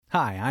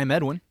Hi, I'm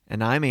Edwin.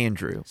 And I'm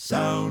Andrew.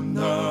 Sound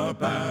the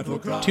battle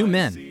cry. 2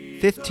 men,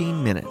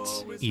 15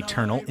 minutes.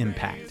 eternal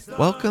impact.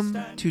 Welcome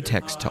to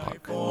Text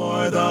Talk.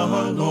 For the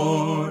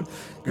Lord,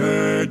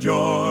 gird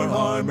your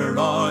armor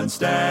on,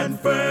 stand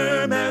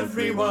firm,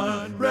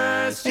 everyone.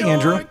 Rest Hey,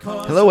 Andrew. your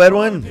cause. Hello,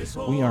 Edwin.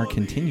 We are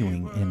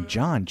continuing in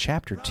John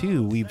chapter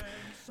 2. We've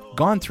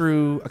gone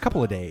through a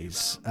couple of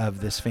days of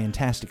this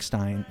fantastic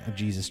sign of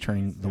Jesus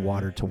turning the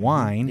water to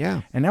wine.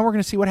 Yeah. And now we're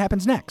going to see what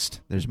happens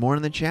next. There's more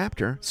in the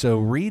chapter. So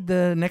read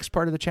the next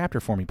part of the chapter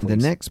for me, please. The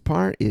next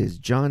part is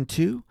John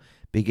 2,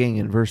 beginning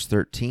in verse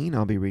 13.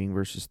 I'll be reading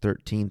verses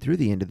 13 through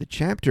the end of the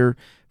chapter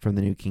from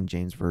the New King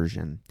James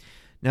Version.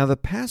 Now the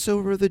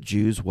Passover of the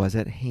Jews was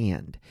at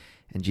hand,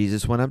 and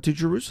Jesus went up to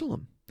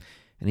Jerusalem.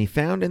 And he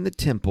found in the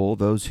temple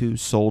those who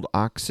sold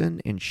oxen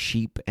and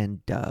sheep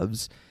and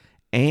doves,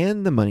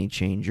 and the money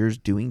changers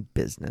doing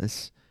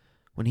business.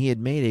 When he had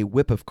made a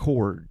whip of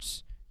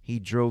cords, he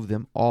drove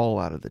them all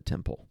out of the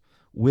temple,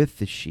 with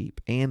the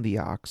sheep and the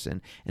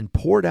oxen, and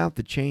poured out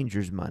the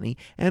changers' money,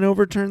 and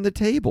overturned the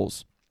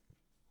tables.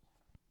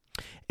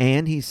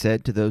 And he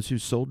said to those who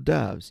sold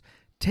doves,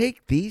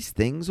 "Take these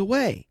things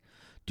away.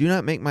 Do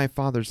not make my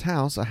Father's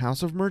house a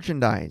house of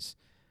merchandise."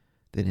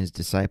 Then his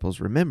disciples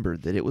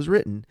remembered that it was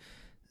written,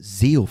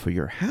 "Zeal for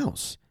your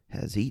house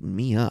has eaten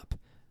me up."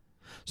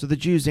 So the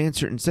Jews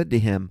answered and said to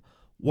him,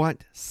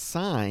 "What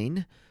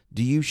sign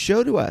do you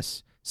show to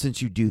us,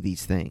 since you do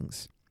these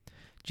things?"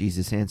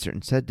 Jesus answered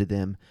and said to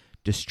them,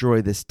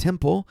 "Destroy this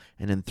temple,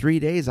 and in 3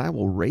 days I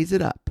will raise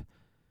it up."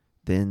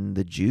 Then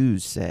the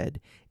Jews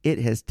said, "It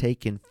has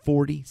taken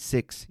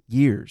 46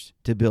 years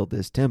to build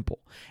this temple,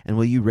 and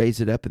will you raise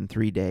it up in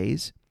 3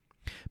 days?"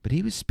 But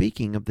he was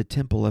speaking of the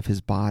temple of his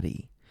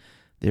body.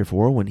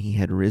 Therefore, when he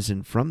had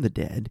risen from the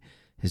dead,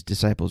 his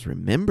disciples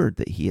remembered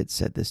that he had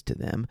said this to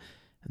them,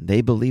 and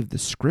they believed the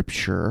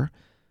scripture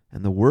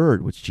and the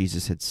word which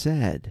Jesus had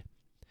said.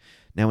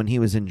 Now when he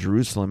was in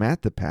Jerusalem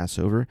at the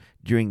Passover,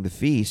 during the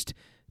feast,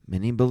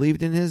 many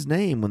believed in his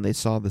name when they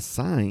saw the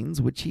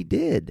signs which he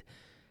did.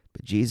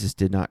 But Jesus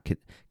did not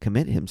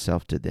commit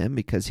himself to them,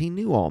 because he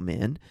knew all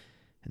men,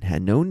 and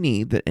had no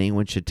need that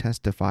anyone should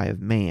testify of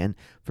man,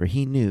 for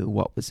he knew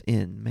what was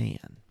in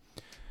man.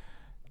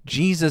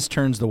 Jesus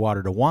turns the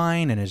water to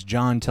wine, and as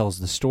John tells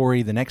the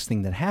story, the next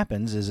thing that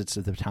happens is it's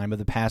at the time of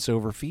the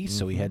Passover feast,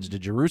 so he heads to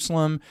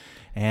Jerusalem,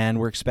 and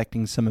we're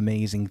expecting some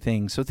amazing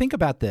things. So think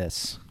about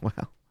this.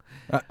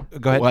 Wow.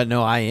 Go ahead. Well,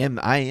 no, I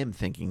am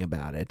thinking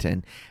about it,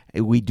 and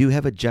we do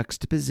have a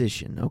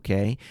juxtaposition,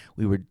 okay?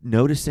 We were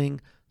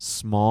noticing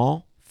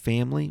small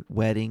family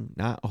wedding,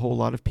 not a whole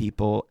lot of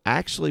people,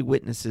 actually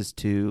witnesses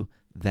to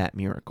that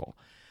miracle.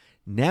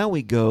 Now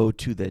we go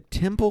to the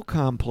temple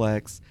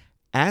complex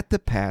at the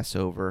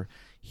Passover,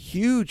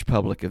 huge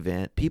public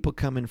event, people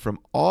coming from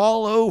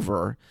all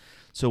over.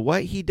 So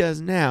what he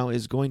does now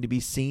is going to be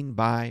seen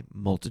by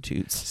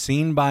multitudes.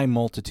 Seen by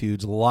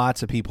multitudes.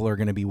 Lots of people are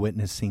going to be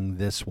witnessing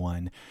this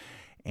one.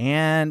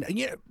 And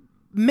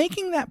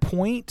making that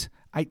point,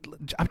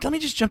 let me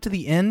just jump to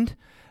the end,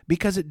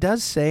 because it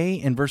does say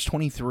in verse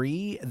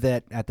 23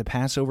 that at the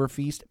Passover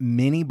feast,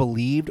 many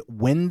believed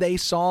when they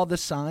saw the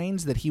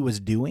signs that he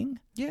was doing.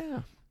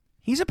 Yeah.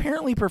 He's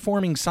apparently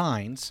performing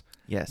signs.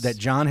 Yes. That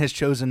John has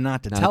chosen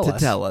not to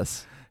tell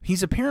us.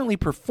 He's apparently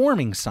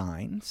performing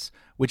signs,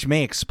 which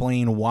may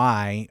explain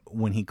why,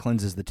 when he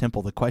cleanses the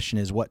temple, the question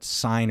is, what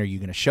sign are you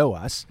going to show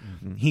us?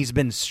 Mm-hmm. He's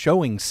been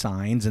showing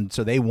signs, and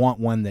so they want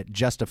one that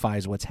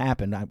justifies what's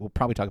happened. We'll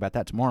probably talk about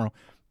that tomorrow.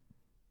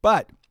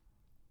 But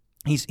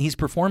he's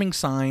performing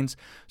signs,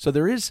 so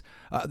there is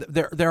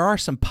there are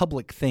some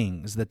public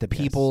things that the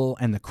people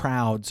and the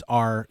crowds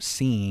are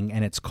seeing,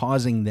 and it's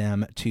causing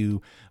them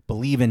to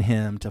believe in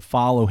him, to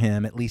follow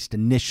him, at least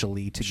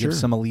initially, to give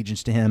some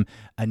allegiance to him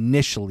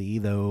initially,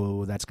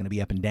 though that's going to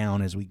be up and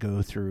down as we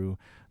go through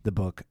the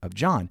book of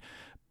John.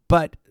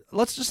 But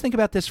let's just think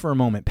about this for a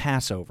moment.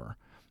 Passover.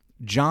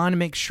 John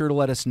makes sure to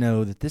let us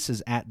know that this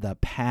is at the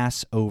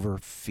Passover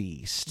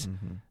feast.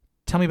 Mm-hmm.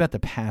 Tell me about the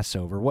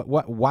Passover. What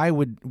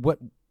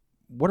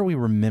are we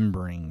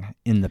remembering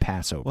in the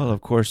Passover? Well,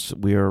 of course,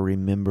 we are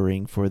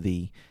remembering, for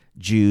the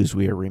Jews,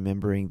 we are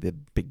remembering the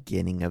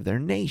beginning of their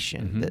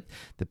nation. Mm-hmm. That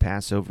the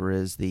Passover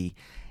is the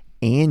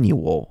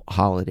annual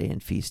holiday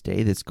and feast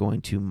day that's going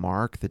to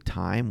mark the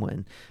time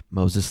when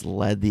Moses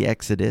led the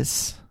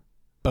Exodus.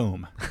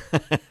 Boom.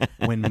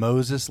 When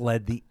Moses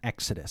led the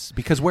Exodus.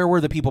 Because where were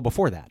the people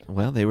before that?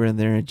 Well, they were in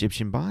their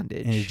Egyptian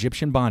bondage. In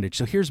Egyptian bondage.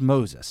 So here's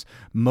Moses.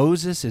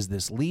 Moses is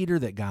this leader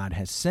that God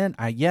has sent.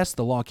 Yes,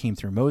 the law came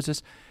through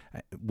Moses,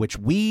 which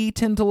we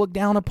tend to look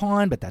down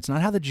upon, but that's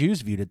not how the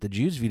Jews viewed it. The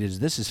Jews viewed it as,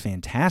 this is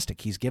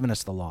fantastic. He's given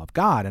us the law of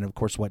God. And of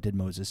course, what did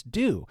Moses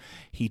do?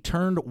 He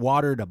turned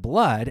water to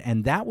blood,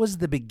 and that was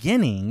the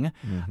beginning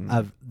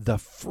of the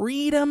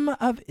freedom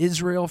of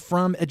Israel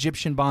from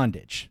Egyptian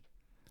bondage.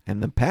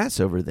 And the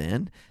Passover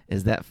then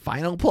is that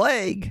final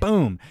plague.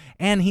 Boom.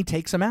 And he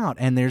takes them out,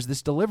 and there's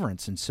this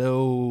deliverance. And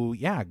so,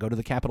 go to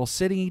the capital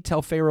city,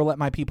 tell Pharaoh, let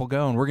my people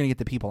go, and we're going to get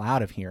the people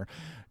out of here.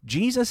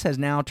 Jesus has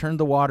now turned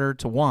the water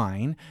to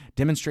wine,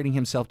 demonstrating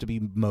himself to be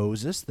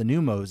Moses, the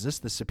new Moses,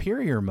 the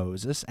superior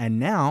Moses. And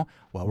now,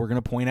 well, we're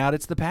going to point out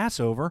it's the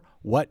Passover.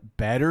 What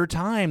better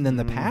time than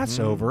the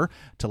Passover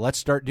to let's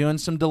start doing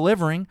some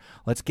delivering?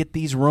 Let's get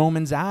these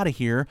Romans out of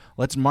here.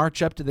 Let's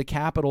march up to the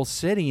capital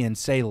city and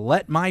say,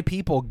 let my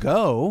people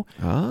go.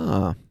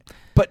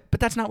 But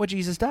that's not what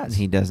Jesus does.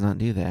 He does not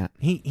do that.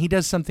 He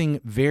does something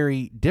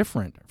very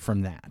different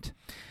from that.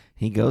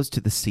 He goes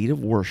to the seat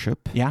of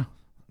worship,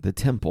 the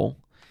temple,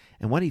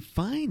 and what he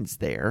finds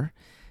there,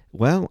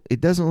 well, it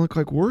doesn't look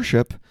like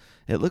worship.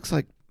 It looks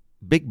like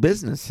big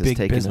business has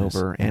taken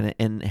over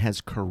and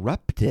has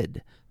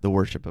corrupted the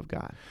worship of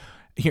God.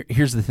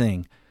 Here's the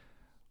thing.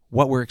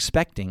 What we're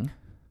expecting,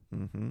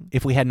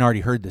 if we hadn't already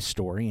heard this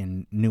story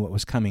and knew what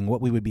was coming,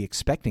 what we would be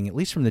expecting, at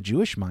least from the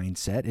Jewish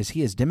mindset, is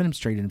he has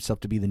demonstrated himself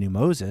to be the new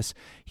Moses.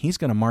 He's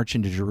going to march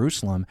into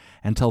Jerusalem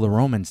and tell the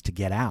Romans to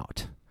get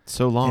out.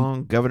 So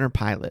long, Governor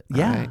Pilate.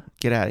 Right?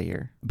 Get out of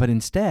here. But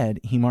instead,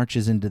 he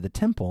marches into the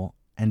temple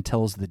and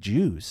tells the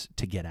Jews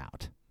to get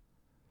out.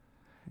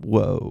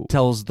 Whoa.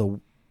 Tells the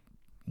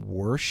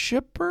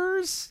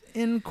worshipers,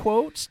 in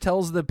quotes,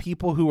 tells the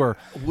people who are...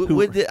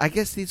 I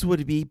guess these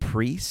would be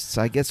priests.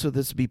 I guess would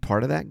this be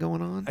part of that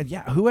going on?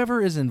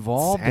 Whoever is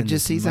involved.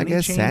 Sadducees, I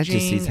guess.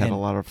 Sadducees had a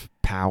lot of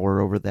power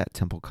over that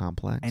temple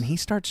complex. And he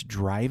starts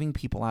driving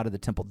people out of the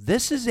temple.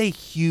 This is a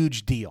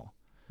huge deal.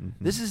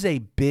 This is a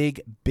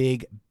big,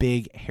 big,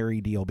 big,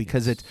 hairy deal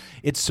because it's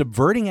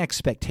subverting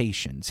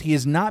expectations. He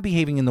is not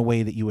behaving in the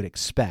way that you would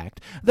expect.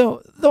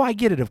 Though I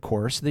get it, of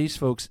course. These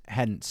folks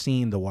hadn't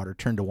seen the water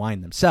turn to wine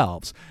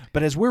themselves.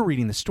 But as we're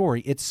reading the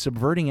story, it's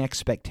subverting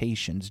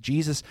expectations.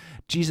 Jesus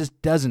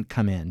doesn't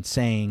come in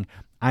saying,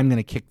 I'm going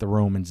to kick the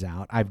Romans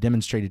out. I've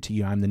demonstrated to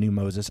you I'm the new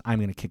Moses. I'm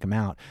going to kick them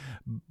out.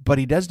 But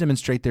he does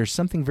demonstrate there's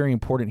something very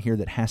important here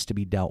that has to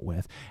be dealt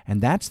with.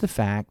 And that's the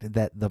fact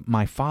that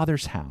my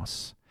Father's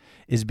house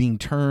is being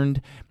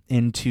turned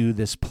into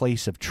this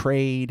place of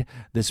trade,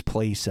 this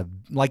place of,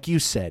 like you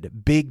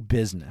said, big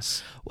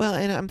business. Well,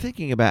 and I'm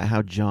thinking about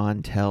how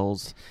John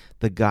tells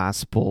the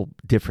gospel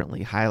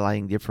differently,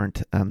 highlighting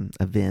different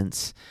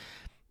events.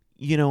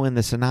 You know, in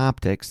the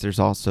Synoptics, there's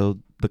also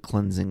the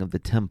cleansing of the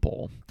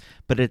temple,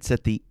 but it's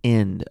at the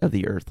end of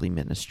the earthly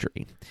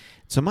ministry.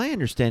 So my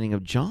understanding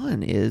of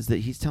John is that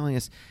he's telling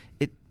us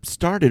it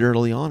started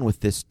early on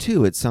with this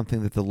too. It's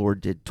something that the Lord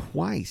did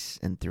twice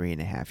in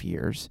 3.5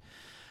 years.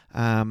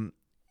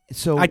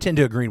 So I tend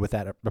to agree with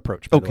that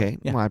approach. Okay,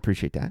 well, I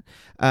appreciate that.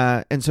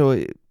 And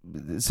so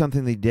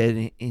something they did,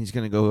 and he's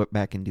going to go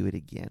back and do it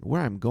again.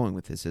 Where I'm going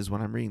with this is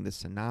when I'm reading the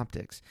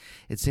Synoptics,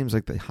 it seems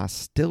like the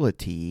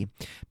hostility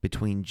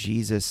between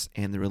Jesus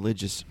and the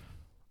religious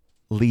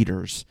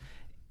leaders,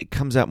 it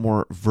comes out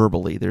more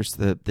verbally. There's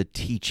the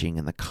teaching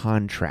and the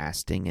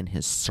contrasting in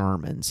his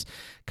sermons,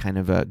 kind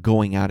of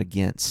going out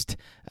against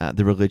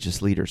the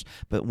religious leaders.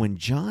 But when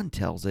John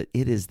tells it,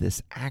 it is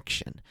this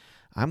action.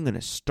 I'm going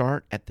to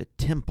start at the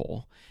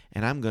temple,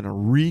 and I'm going to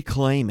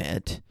reclaim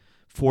it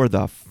for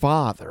the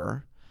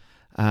Father,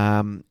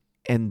 and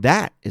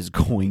that is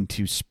going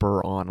to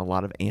spur on a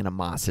lot of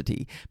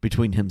animosity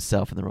between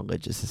himself and the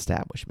religious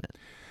establishment.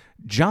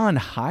 John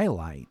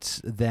highlights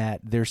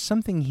that there's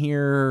something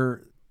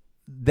here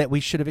that we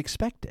should have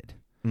expected,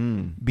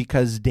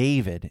 because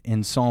David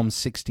in Psalm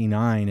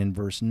 69 in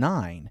verse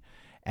 9,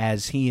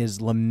 as he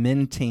is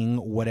lamenting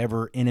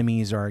whatever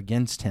enemies are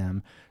against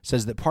him,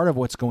 says that part of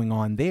what's going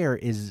on there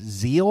is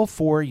zeal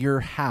for your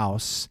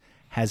house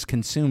has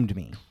consumed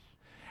me.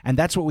 And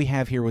that's what we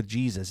have here with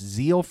Jesus,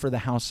 zeal for the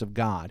house of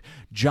God.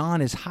 John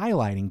is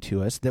highlighting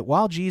to us that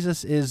while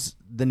Jesus is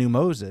the new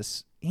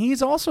Moses,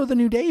 he's also the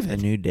new David.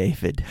 The new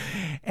David.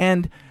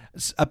 And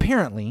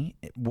apparently,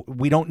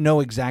 we don't know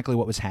exactly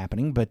what was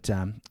happening, but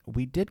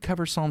we did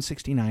cover Psalm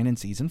 69 in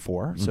Season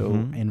 4, so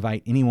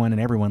invite anyone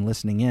and everyone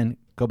listening in,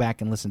 go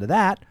back and listen to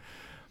that.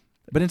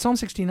 But in Psalm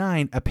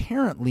 69,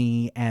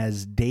 apparently,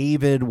 as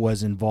David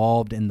was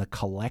involved in the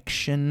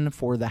collection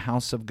for the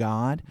house of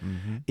God,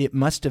 it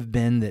must have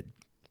been that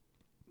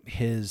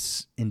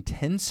his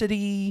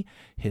intensity,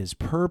 his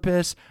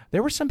purpose,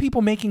 there were some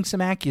people making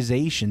some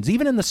accusations.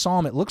 Even in the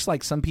psalm, it looks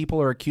like some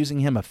people are accusing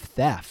him of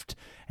theft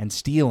and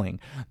stealing,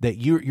 that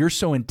you're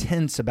so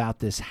intense about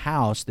this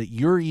house that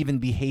you're even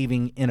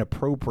behaving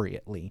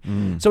inappropriately.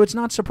 So it's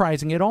not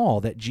surprising at all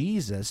that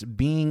Jesus,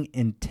 being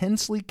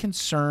intensely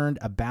concerned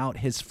about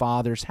his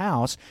Father's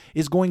house,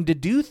 is going to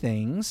do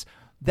things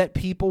that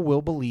people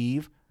will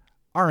believe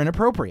are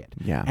inappropriate.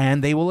 Yeah.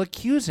 And they will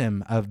accuse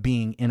him of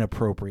being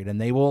inappropriate, and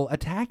they will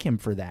attack him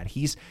for that.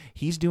 He's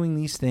doing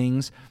these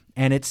things,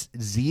 and it's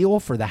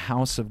zeal for the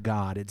house of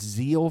God. It's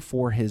zeal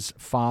for his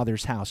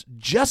Father's house,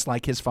 just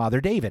like his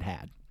father David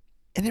had.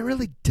 And it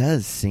really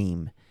does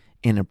seem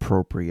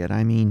inappropriate.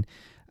 I mean,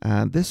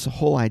 this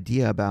whole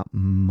idea about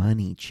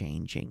money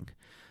changing,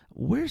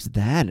 where's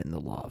that in the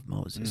law of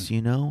Moses,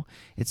 you know?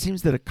 It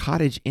seems that a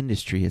cottage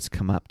industry has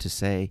come up to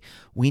say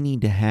we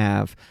need to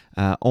have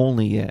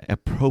only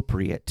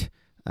appropriate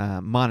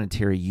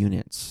monetary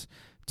units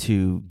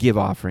to give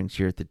offerings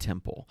here at the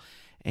temple.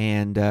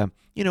 And,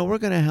 we're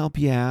going to help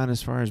you out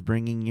as far as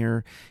bringing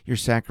your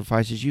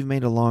sacrifices. You've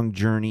made a long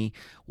journey.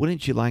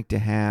 Wouldn't you like to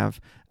have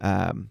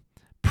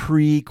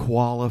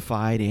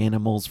pre-qualified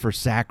animals for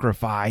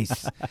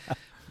sacrifice?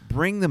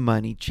 Bring the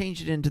money,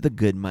 change it into the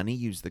good money,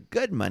 use the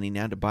good money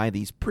now to buy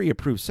these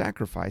pre-approved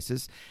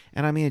sacrifices.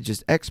 And I mean, it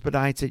just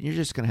expedites it. And you're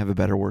just going to have a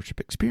better worship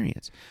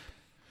experience.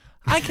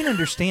 I can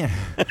understand.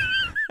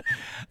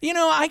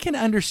 I can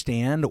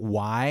understand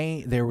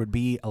why there would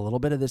be a little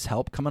bit of this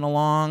help coming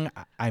along.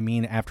 I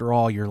mean, after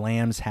all, your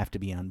lambs have to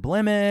be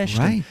unblemished.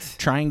 Right.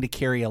 Trying to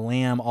carry a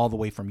lamb all the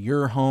way from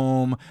your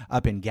home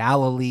up in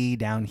Galilee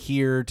down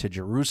here to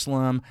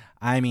Jerusalem,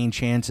 I mean,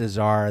 chances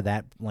are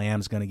that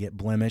lamb's going to get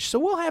blemished. So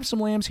we'll have some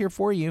lambs here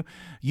for you.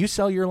 You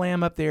sell your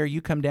lamb up there,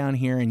 you come down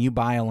here and you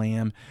buy a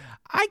lamb.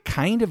 I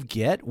kind of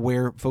get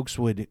where folks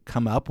would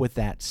come up with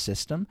that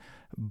system,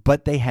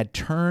 but they had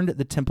turned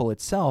the temple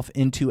itself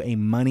into a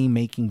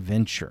money-making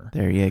venture.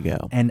 There you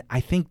go. And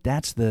I think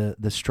that's the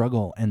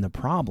struggle and the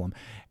problem.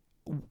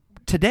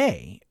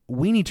 Today,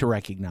 we need to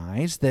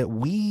recognize that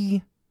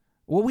we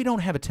don't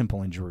have a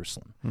temple in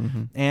Jerusalem.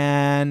 Mm-hmm.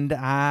 And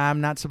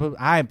as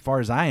far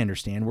as I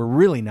understand, we're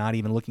really not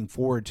even looking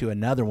forward to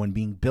another one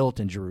being built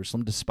in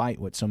Jerusalem, despite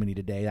what so many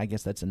today. I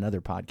guess that's another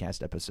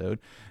podcast episode.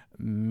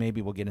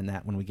 Maybe we'll get in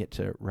that when we get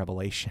to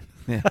Revelation.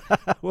 Yeah.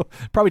 We'll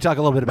probably talk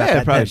a little bit about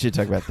that. Probably should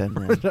talk about that.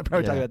 Talk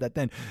about that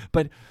then.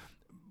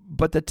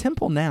 But the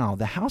temple now,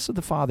 the house of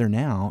the Father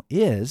now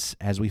is,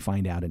 as we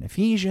find out in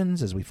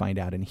Ephesians, as we find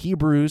out in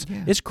Hebrews,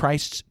 is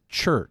Christ's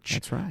church.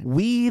 That's right.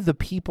 We, the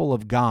people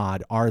of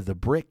God, are the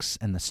bricks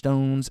and the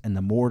stones and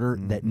the mortar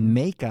that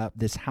make up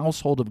this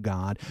household of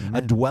God,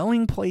 a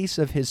dwelling place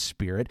of His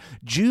Spirit,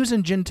 Jews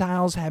and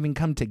Gentiles having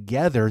come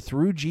together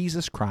through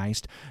Jesus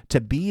Christ to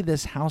be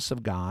this house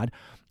of God.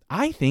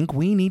 I think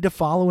we need to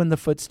follow in the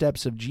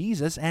footsteps of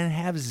Jesus and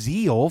have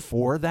zeal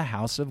for the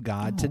house of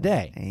God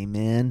today.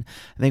 Amen.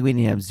 I think we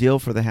need to have zeal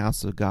for the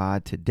house of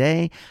God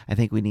today. I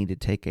think we need to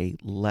take a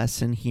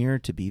lesson here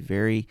to be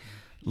very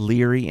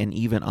leery and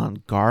even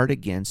on guard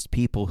against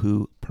people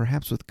who,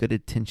 perhaps with good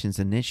intentions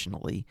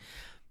initially,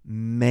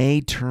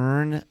 may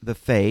turn the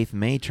faith,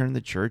 may turn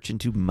the church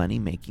into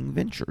money-making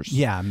ventures.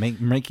 Yeah,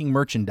 making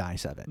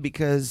merchandise of it.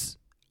 Because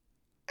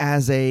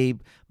as a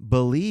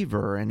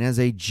believer and as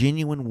a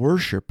genuine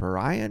worshiper,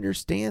 I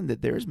understand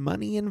that there's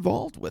money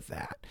involved with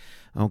that,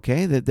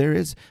 okay? That there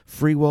is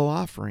free will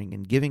offering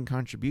and giving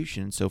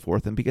contribution and so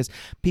forth. And because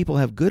people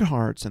have good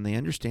hearts and they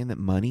understand that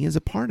money is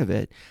a part of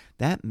it,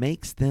 that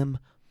makes them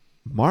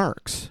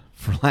marks,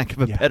 for lack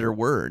of a better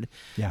word,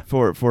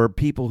 for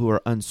people who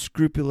are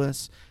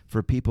unscrupulous,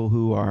 for people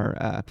who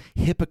are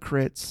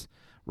hypocrites,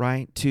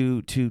 right,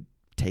 to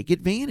take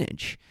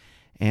advantage.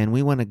 And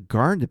we want to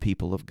guard the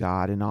people of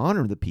God and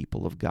honor the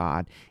people of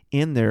God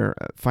in their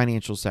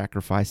financial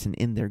sacrifice and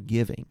in their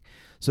giving.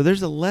 So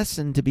there's a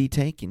lesson to be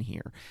taken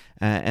here,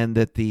 and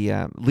that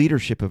the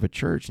leadership of a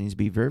church needs to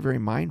be very, very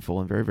mindful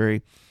and very,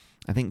 very,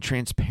 I think,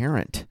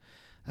 transparent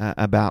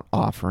about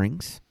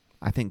offerings.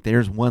 I think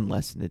there's one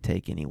lesson to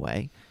take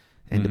anyway,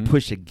 and to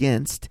push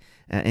against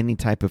any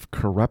type of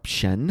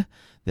corruption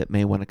that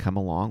may want to come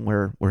along.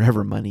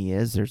 Wherever money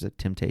is, there's a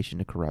temptation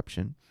to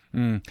corruption.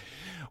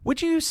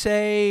 Would you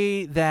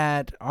say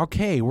that,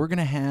 okay, we're going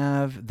to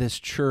have this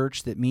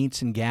church that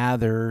meets and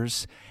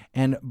gathers,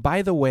 and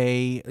by the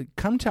way,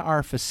 come to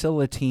our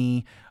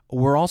facility.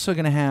 We're also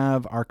going to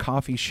have our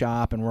coffee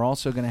shop, and we're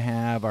also going to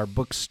have our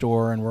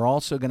bookstore, and we're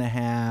also going to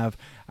have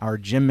our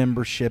gym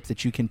membership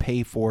that you can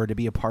pay for to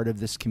be a part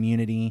of this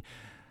community.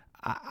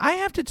 I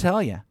have to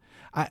tell you,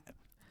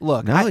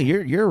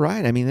 you're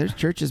right. I mean, there's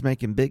churches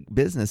making big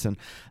business, and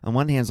on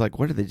one hand, it's like,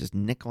 what are they, just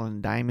nickel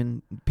and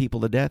diming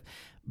people to death?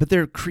 But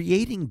they're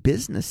creating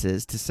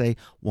businesses to say,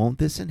 won't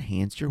this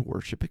enhance your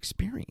worship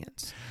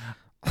experience?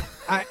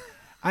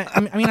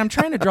 I mean, I'm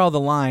trying to draw the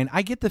line.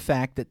 I get the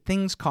fact that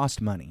things cost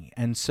money.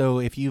 And so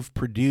if you've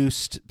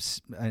produced,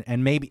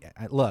 and maybe,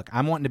 look,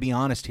 I'm wanting to be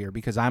honest here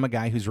because I'm a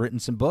guy who's written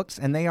some books,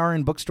 and they are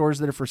in bookstores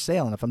that are for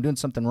sale. And if I'm doing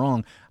something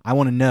wrong, I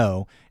want to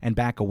know and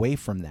back away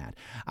from that.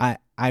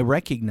 I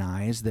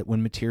recognize that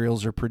when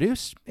materials are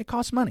produced, it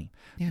costs money.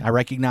 Yeah. I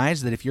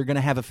recognize that if you're going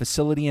to have a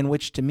facility in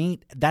which to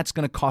meet, that's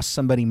going to cost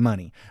somebody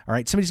money. All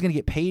right, somebody's going to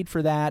get paid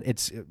for that.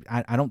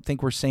 I don't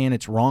think we're saying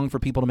it's wrong for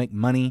people to make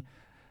money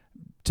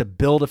to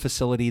build a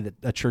facility that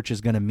a church is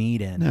going to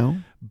meet in. No.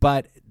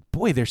 But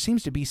boy, there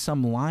seems to be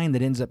some line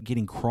that ends up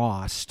getting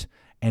crossed,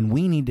 and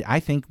we need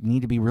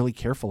to be really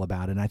careful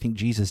about it. And I think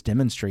Jesus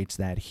demonstrates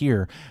that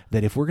here,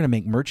 that if we're going to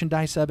make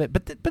merchandise of it,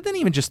 but then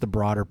even just the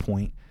broader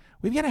point,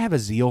 we've got to have a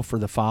zeal for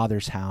the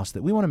Father's house,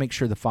 that we want to make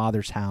sure the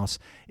Father's house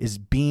is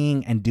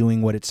being and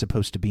doing what it's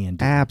supposed to be and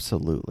doing.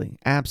 Absolutely.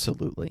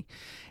 Absolutely.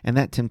 And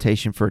that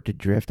temptation for it to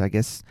drift, I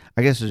guess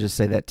I'll just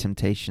say that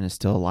temptation is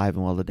still alive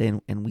and well today,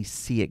 and we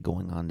see it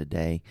going on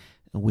today.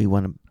 And we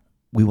want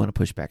to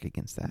push back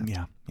against that.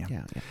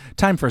 Yeah.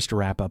 Time for us to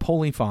wrap up.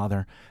 Holy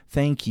Father,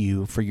 thank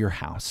you for your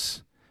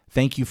house.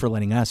 Thank you for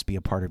letting us be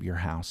a part of your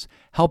house.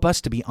 Help us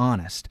to be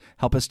honest.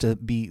 Help us to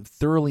be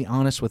thoroughly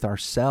honest with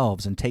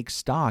ourselves and take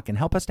stock, and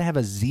help us to have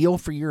a zeal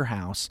for your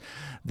house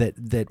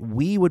that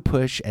we would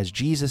push as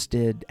Jesus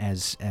did,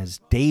 as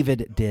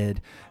David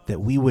did, that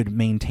we would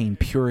maintain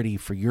purity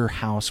for your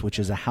house, which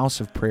is a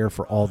house of prayer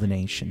for all the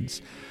nations.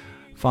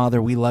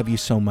 Father, we love you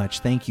so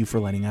much. Thank you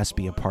for letting us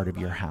be a part of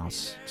your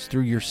house. It's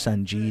through your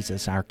Son,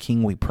 Jesus, our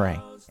King, we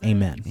pray.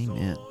 Amen.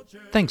 Amen.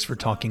 Thanks for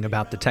talking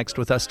about the text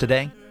with us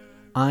today.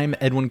 I'm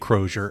Edwin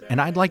Crozier, and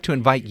I'd like to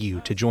invite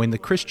you to join the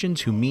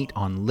Christians who meet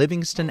on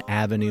Livingston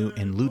Avenue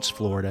in Lutz,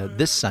 Florida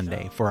this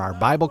Sunday for our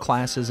Bible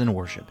classes and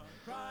worship.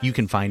 You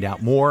can find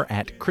out more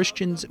at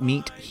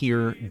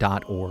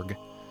christiansmeethere.org.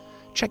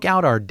 Check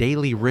out our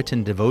daily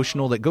written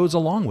devotional that goes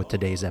along with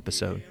today's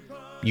episode.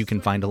 You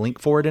can find a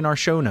link for it in our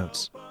show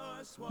notes.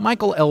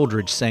 Michael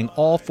Eldridge sang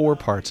all 4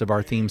 parts of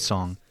our theme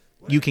song.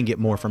 You can get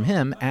more from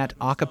him at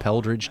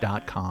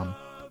acapeldridge.com.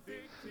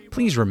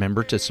 Please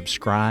remember to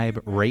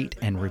subscribe, rate,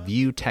 and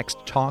review Text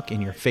Talk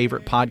in your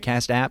favorite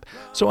podcast app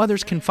so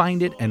others can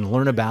find it and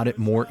learn about it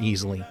more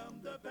easily.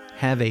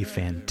 Have a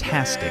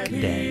fantastic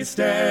day.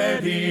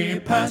 Steady,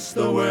 pass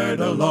the word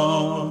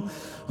along.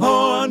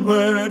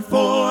 Onward,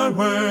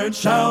 forward,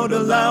 shout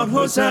aloud,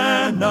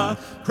 Hosanna.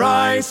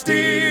 Christ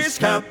is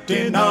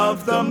captain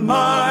of the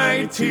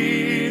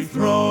mighty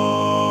throne.